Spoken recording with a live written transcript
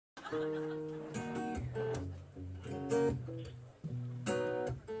In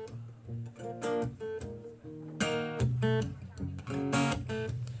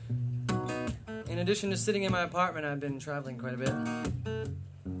addition to sitting in my apartment, I've been traveling quite a bit.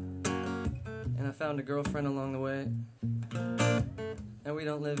 And I found a girlfriend along the way. And we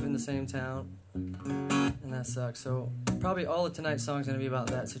don't live in the same town. And that sucks. So probably all of tonight's song's gonna be about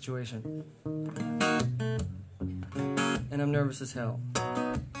that situation. And I'm nervous as hell.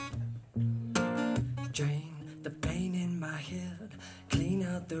 Drain the pain in my head, clean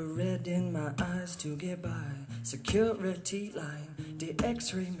out the red in my eyes to get by. Security line, the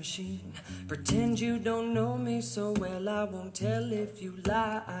x-ray machine. Pretend you don't know me so well, I won't tell if you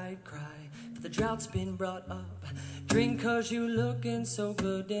lie, I'd cry. For the drought's been brought up, drink cause you looking so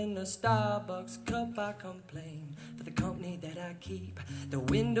good in a Starbucks cup. I complain for the company that I keep, the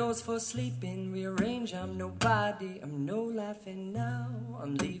windows for sleeping, rearrange. I'm nobody, I'm no laughing now.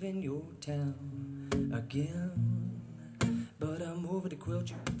 I'm leaving your town again. But I'm over the quilt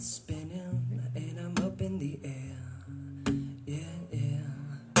you've been spinning, and I'm up in the air, yeah,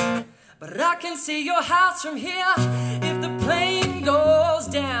 yeah. But I can see your house from here if the plane goes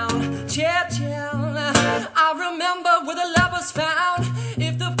down, yeah, yeah. I remember where the love was found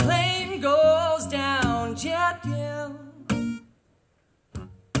if the plane goes down, yeah, yeah.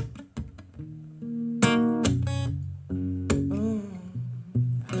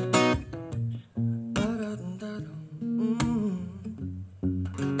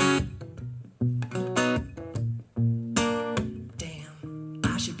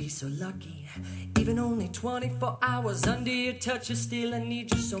 So lucky, even only 24 hours under your touch of steel. I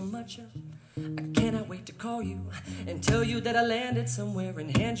need you so much. I cannot wait to call you and tell you that I landed somewhere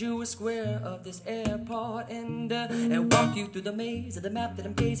and hand you a square of this airport and walk you through the maze of the map that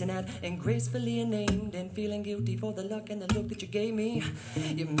I'm gazing at and gracefully named and feeling guilty for the luck and the look that you gave me.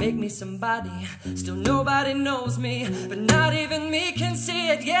 You make me somebody, still nobody knows me, but not even me can see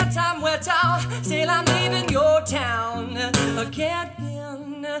it yet. I'm wet out, still I'm leaving your town again.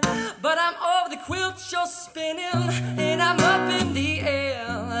 But I'm over the quilt you're spinning, and I'm up in the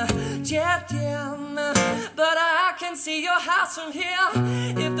air, yeah, yeah. But I can see your house from here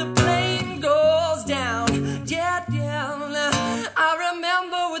if the plane goes down, yeah, yeah. I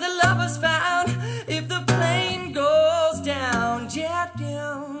remember where the love was found if the plane goes down, yeah,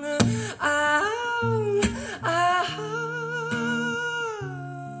 yeah.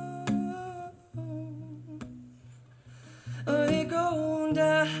 We go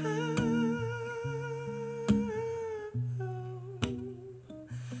down.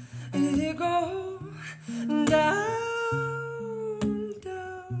 You go down,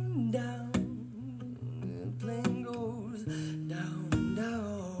 down, down. The plane goes down,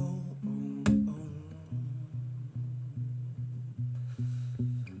 down.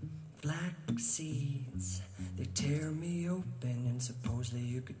 Flax seeds, they tear me open, and supposedly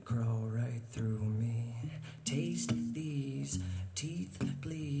you could crawl right through me. Taste these teeth,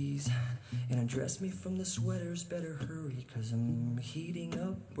 please, and undress me from the sweaters. Better hurry, cause I'm heating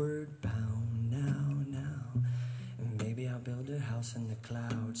upward bound now. And maybe I'll build a house in the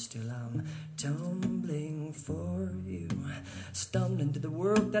clouds. Still I'm tumbling for you, stumbling to the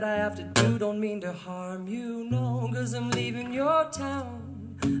work that I have to do. Don't mean to harm you, no, cause I'm leaving your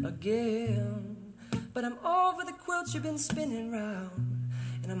town again. But I'm over the quilt you've been spinning round,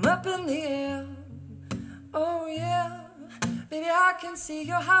 and I'm up in the air, oh yeah. Baby, I can see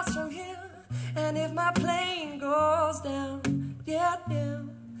your house from here, and if my plane goes down, yeah, yeah,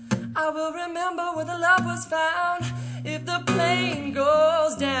 I will remember where the love was found if the plane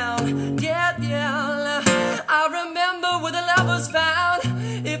goes down, yeah, yeah. I remember where the love was found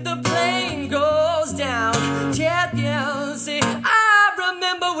if the plane goes down, yeah, yeah. See, I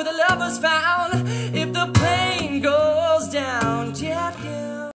remember where the love was found if the plane goes down, yeah, yeah.